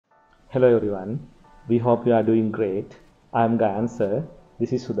Hello everyone, we hope you are doing great. I am Gayan sir,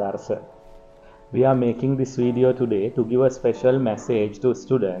 this is Sudhar sir. We are making this video today to give a special message to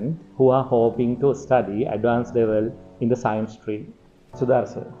students who are hoping to study advanced level in the science stream. Sudhar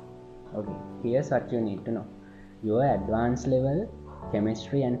sir. Okay, here's what you need to know. Your advanced level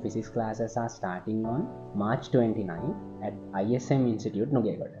chemistry and physics classes are starting on March 29 at ISM Institute,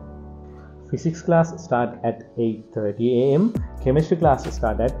 Nugegoda. Physics class start at 8:30 am, chemistry class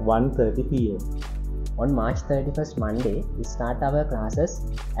start at 1:30 pm. On March 31st, Monday, we start our classes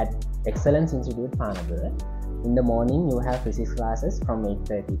at Excellence Institute, Panadura. In the morning, you have physics classes from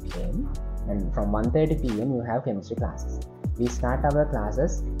 8:30 am and from 1:30 pm, you have chemistry classes. We start our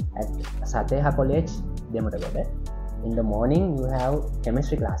classes at Sateha College, Dematagoda. In the morning, you have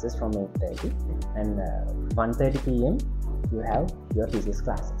chemistry classes from 8:30 and 1:30 pm, you have your physics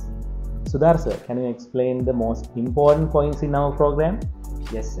classes. Sudhar sir, can you explain the most important points in our program?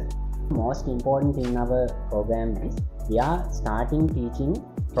 Yes sir. Most important in our program is we are starting teaching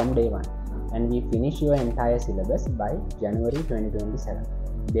from day 1 and we finish your entire syllabus by January 2027.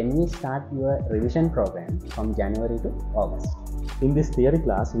 Then we start your revision program from January to August. In this theory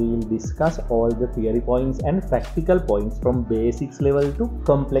class, we will discuss all the theory points and practical points from basics level to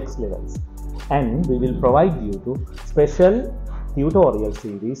complex levels. And we will provide you to special tutorial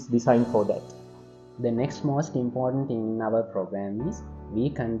series designed for that. The next most important thing in our program is we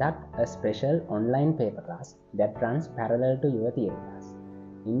conduct a special online paper class that runs parallel to your theory class.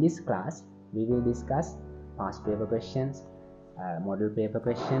 In this class, we will discuss past paper questions, model paper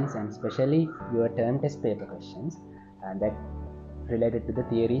questions, and especially your term test paper questions that related to the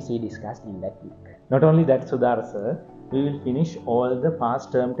theories we discussed in that week. Not only that, Sudhar sir, we will finish all the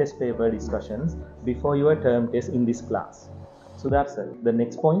past term test paper discussions before your term test in this class. Sudhar sir, the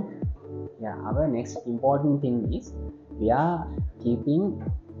next point? Yeah, our next important thing is we are keeping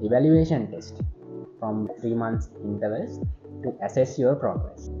evaluation test from 3 months intervals to assess your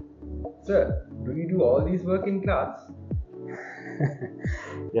progress. Sir, do you do all these work in class?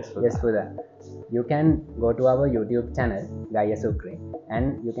 Yes, Yes, Sudha. You can go to our YouTube channel, Gaya Sukre,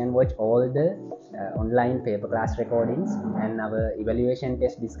 and you can watch all the online paper class recordings and our evaluation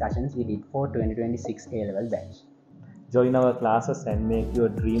test discussions we did for 2026 A-level batch. Join our classes and make your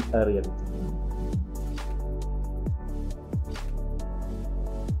dream a reality.